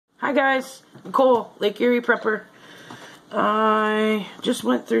Hi guys, I'm Cole, Lake Erie Prepper. I just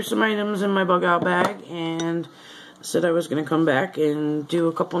went through some items in my bug out bag and said I was going to come back and do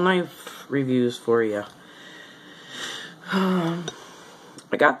a couple knife reviews for you. I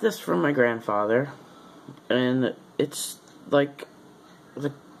got this from my grandfather, and it's like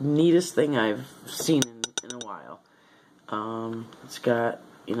the neatest thing I've seen in a while. It's got,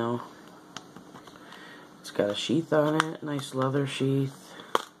 it's got a sheath on it, nice leather sheath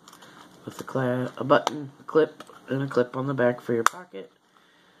with a button, a clip, and a clip on the back for your pocket.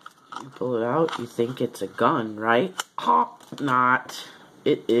 You pull it out, you think it's a gun, right? Not.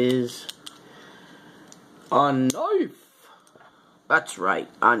 It is a knife. That's right,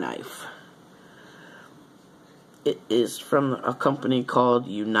 a knife. It is from a company called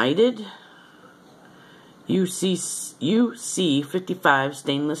United. UC 55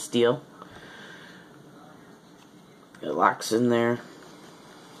 stainless steel. It locks in there.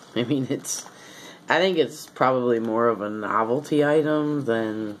 I mean, I think it's probably more of a novelty item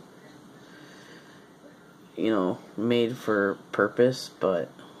than, made for purpose,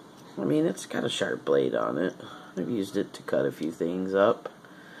 but, I mean, it's got a sharp blade on it. I've used it to cut a few things up.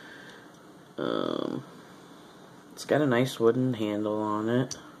 It's got a nice wooden handle on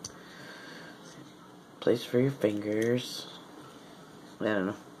it. Place for your fingers. I don't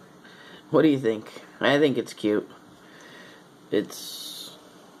know. What do you think? I think it's cute.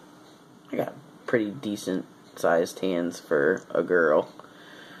 I got pretty decent sized hands for a girl,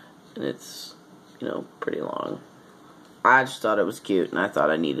 and it's, pretty long. I just thought it was cute, and I thought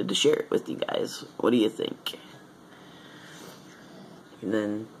I needed to share it with you guys. What do you think? And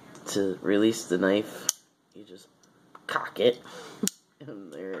then to release the knife, you just cock it,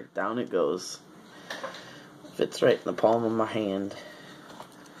 and there, down it goes. Fits right in the palm of my hand.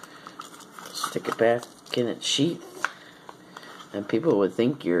 Stick it back in its sheath, and people would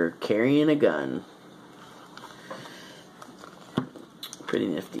think you're carrying a gun. Pretty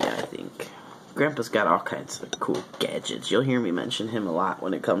nifty, I think. Grandpa's got all kinds of cool gadgets. You'll hear me mention him a lot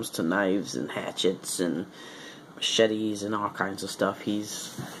when it comes to knives and hatchets and machetes and all kinds of stuff.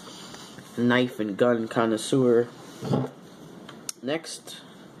 He's a knife and gun connoisseur. Next,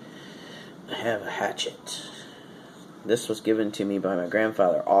 I have a hatchet. This was given to me by my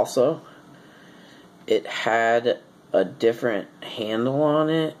grandfather also. It had a different handle on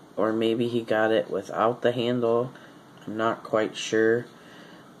it, or maybe he got it without the handle. I'm not quite sure,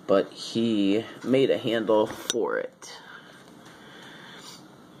 but he made a handle for it.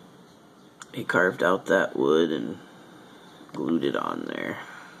 He carved out that wood and glued it on there.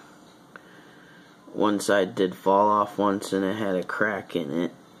 One side did fall off once, and it had a crack in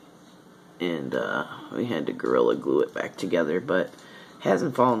it, and we had to Gorilla Glue it back together, but it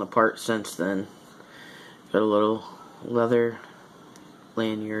hasn't fallen apart since then. Got a little leather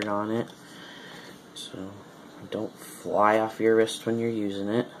lanyard on it, so don't fly off your wrist when you're using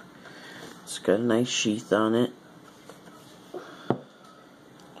it. It's got a nice sheath on it.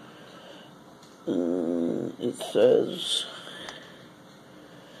 It says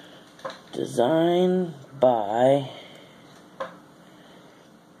designed by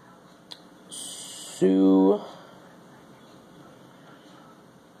Sue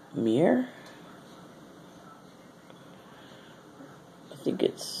Mir. I think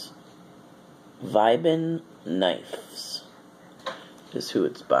it's Vibin Knives is who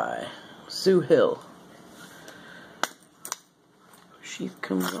it's by. Sue Hill. Sheath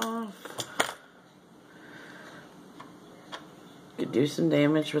comes off. Could do some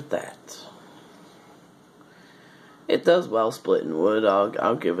damage with that. It does well splitting wood.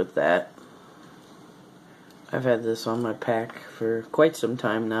 I'll give it that. I've had this on my pack for quite some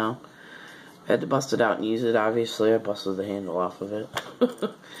time now. I had to bust it out and use it. Obviously, I busted the handle off of it.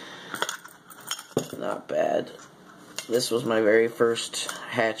 Not bad. This was my very first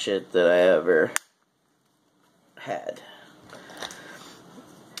hatchet that I ever had.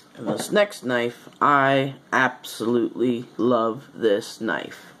 And this next knife, I absolutely love this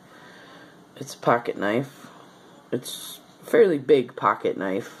knife. It's a pocket knife. It's a fairly big pocket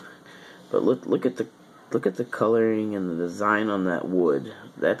knife, but look at the coloring and the design on that wood.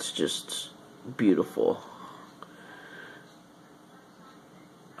 That's just beautiful.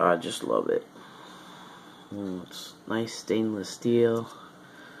 I just love it. It's nice stainless steel.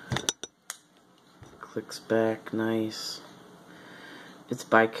 Clicks back nice. It's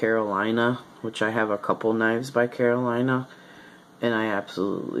by Carolina, which I have a couple knives by Carolina, and I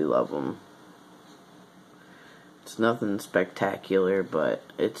absolutely love them. It's nothing spectacular, but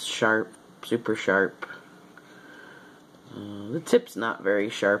it's sharp, super sharp. The tip's not very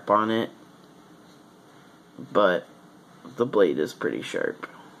sharp on it, but the blade is pretty sharp.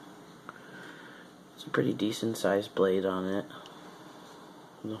 It's a pretty decent sized blade on it.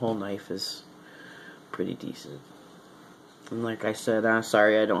 The whole knife is pretty decent. And like I said, I'm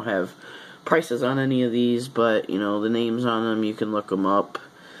sorry I don't have prices on any of these, but you know, the names on them, you can look them up.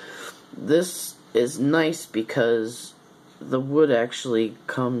 This is nice because the wood actually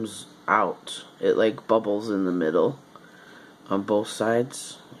comes out. It like bubbles in the middle on both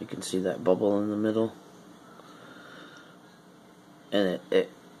sides. You can see that bubble in the middle. And it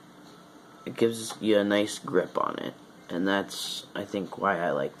gives you a nice grip on it. And that's, I think, why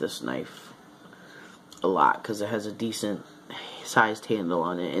I like this knife a lot, because it has a decent sized handle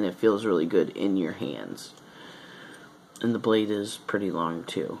on it and it feels really good in your hands. And the blade is pretty long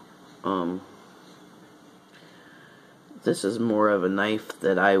too. This is more of a knife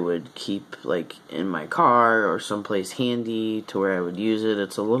that I would keep like in my car or someplace handy to where I would use it.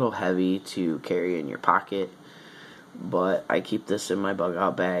 It's a little heavy to carry in your pocket, but I keep this in my bug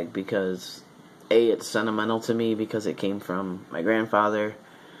out bag because A, it's sentimental to me because it came from my grandfather,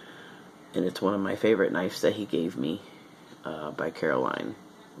 and it's one of my favorite knives that he gave me by Carolina.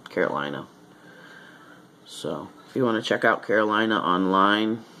 So if you want to check out Carolina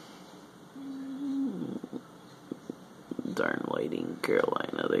online, darn lighting,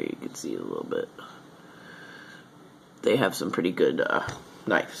 Carolina, there you can see it a little bit. They have some pretty good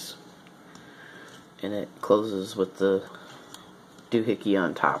knives. And it closes with the doohickey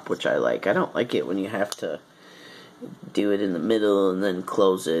on top, which I like. I don't like it when you have to do it in the middle and then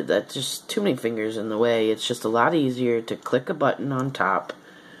close it. That's just too many fingers in the way. It's just a lot easier to click a button on top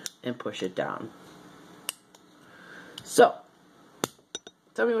and push it down. So,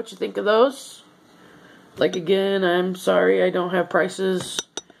 tell me what you think of those. Like, again, I'm sorry I don't have prices,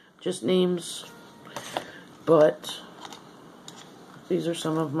 just names, but these are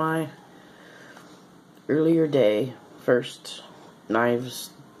some of my earlier day first knives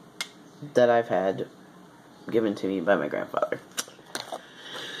that I've had given to me by my grandfather.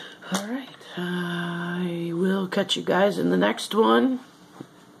 Alright, I will catch you guys in the next one.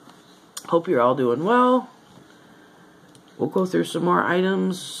 Hope you're all doing well. We'll go through some more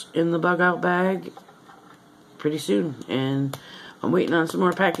items in the bug out bag pretty soon, and I'm waiting on some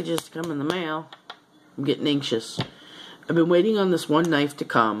more packages to come in the mail. I'm getting anxious. I've been waiting on this one knife to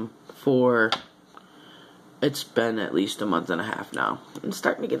come for, it's been at least a month and a half now. I'm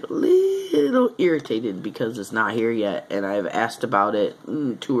starting to get a little irritated because it's not here yet, and I've asked about it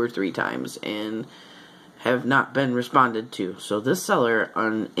 2 or 3 times and have not been responded to. So this seller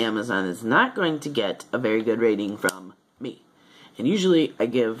on Amazon is not going to get a very good rating from me, and usually I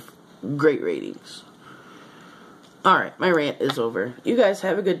give great ratings. Alright, my rant is over. You guys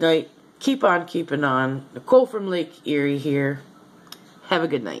have a good night. Keep on keeping on. Nicole from Lake Erie here. Have a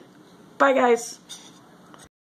good night. Bye, guys.